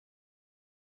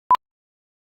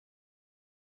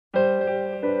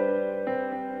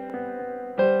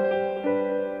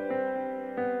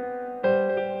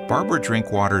Barbara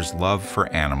Drinkwater's love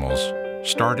for animals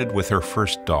started with her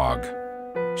first dog.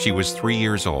 She was 3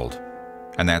 years old,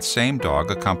 and that same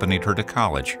dog accompanied her to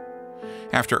college.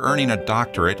 After earning a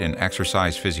doctorate in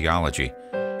exercise physiology,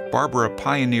 Barbara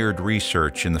pioneered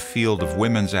research in the field of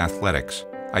women's athletics,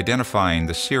 identifying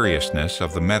the seriousness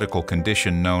of the medical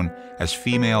condition known as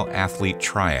female athlete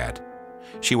triad.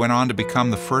 She went on to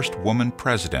become the first woman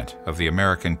president of the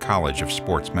American College of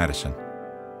Sports Medicine.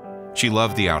 She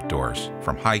loved the outdoors,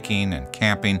 from hiking and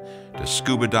camping to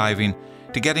scuba diving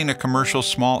to getting a commercial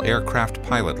small aircraft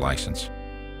pilot license.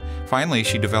 Finally,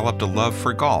 she developed a love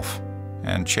for golf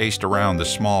and chased around the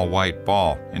small white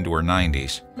ball into her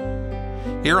 90s.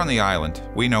 Here on the island,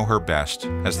 we know her best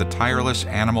as the tireless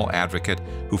animal advocate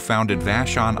who founded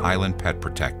Vashon Island Pet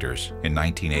Protectors in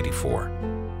 1984.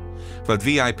 But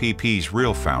VIPP's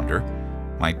real founder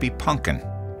might be Punkin,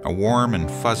 a warm and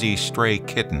fuzzy stray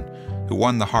kitten who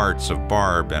won the hearts of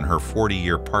Barb and her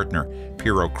 40-year partner,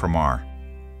 Piero Cremar.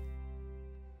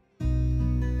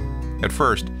 At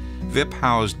first, VIPP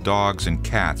housed dogs and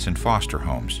cats in foster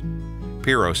homes.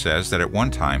 Piero says that at one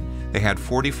time they had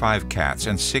 45 cats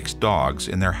and 6 dogs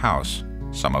in their house,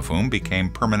 some of whom became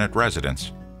permanent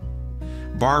residents.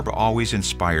 Barb always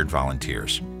inspired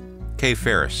volunteers. Kay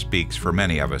Ferris speaks for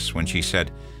many of us when she said,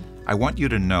 "I want you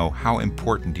to know how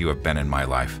important you have been in my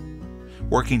life.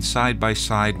 Working side by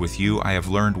side with you, I have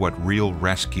learned what real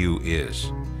rescue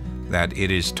is, that it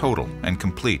is total and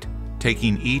complete,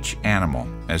 taking each animal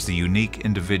as the unique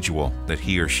individual that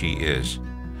he or she is,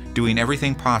 doing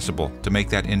everything possible to make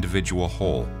that individual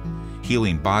whole,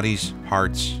 healing bodies,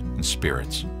 hearts, and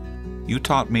spirits. You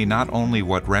taught me not only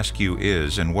what rescue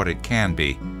is and what it can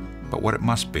be, but what it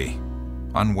must be,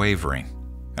 unwavering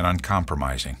and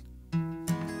uncompromising."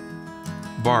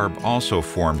 Barb also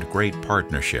formed great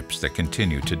partnerships that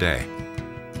continue today.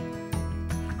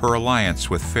 Her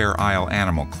alliance with Fair Isle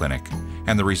Animal Clinic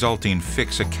and the resulting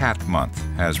Fix a Cat Month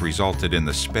has resulted in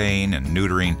the spaying and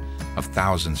neutering of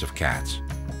thousands of cats.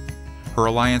 Her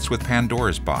alliance with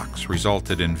Pandora's Box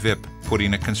resulted in VIPP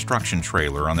putting a construction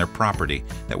trailer on their property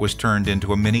that was turned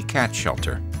into a mini cat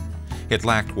shelter. It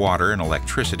lacked water and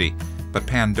electricity, but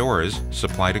Pandora's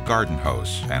supplied a garden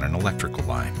hose and an electrical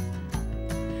line.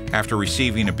 After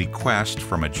receiving a bequest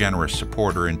from a generous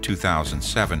supporter in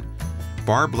 2007,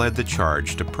 Barb led the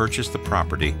charge to purchase the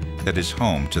property that is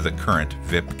home to the current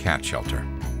VIPP cat shelter.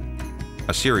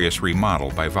 A serious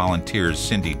remodel by volunteers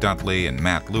Cindy Duntley and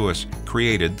Matt Lewis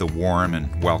created the warm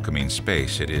and welcoming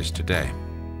space it is today.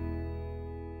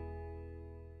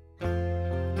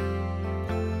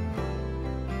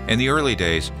 In the early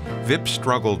days, VIPP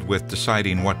struggled with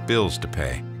deciding what bills to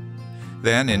pay.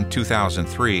 Then, in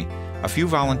 2003, a few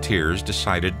volunteers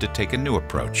decided to take a new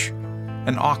approach,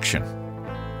 an auction.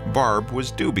 Barb was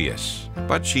dubious,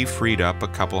 but she freed up a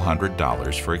couple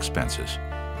 $100 for expenses.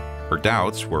 Her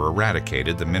doubts were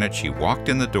eradicated the minute she walked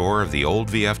in the door of the old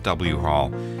VFW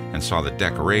hall and saw the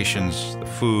decorations, the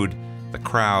food, the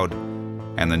crowd,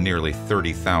 and the nearly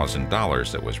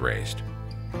 $30,000 that was raised.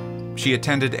 She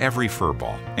attended every fur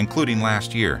ball, including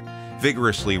last year,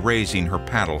 vigorously raising her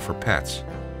paddle for pets.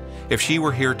 If she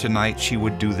were here tonight, she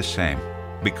would do the same,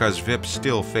 because VIPP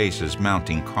still faces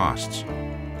mounting costs.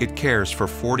 It cares for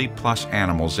 40-plus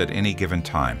animals at any given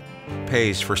time,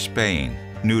 pays for spaying,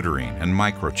 neutering, and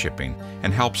microchipping,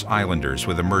 and helps islanders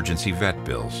with emergency vet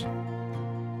bills.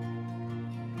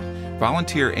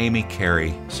 Volunteer Amy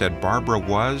Carey said Barbara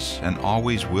was and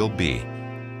always will be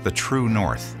the true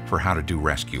north for how to do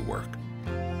rescue work.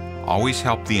 Always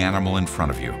help the animal in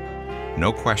front of you.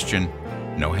 No question,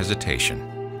 no hesitation.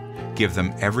 Give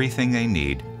them everything they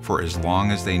need for as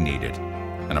long as they need it.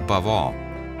 And above all,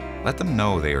 let them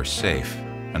know they are safe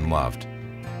and loved.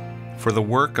 For the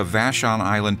work of Vashon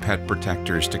Island Pet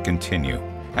Protectors to continue,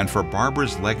 and for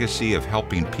Barbara's legacy of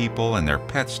helping people and their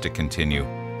pets to continue,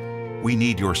 we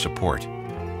need your support.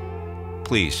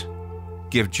 Please,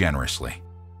 give generously.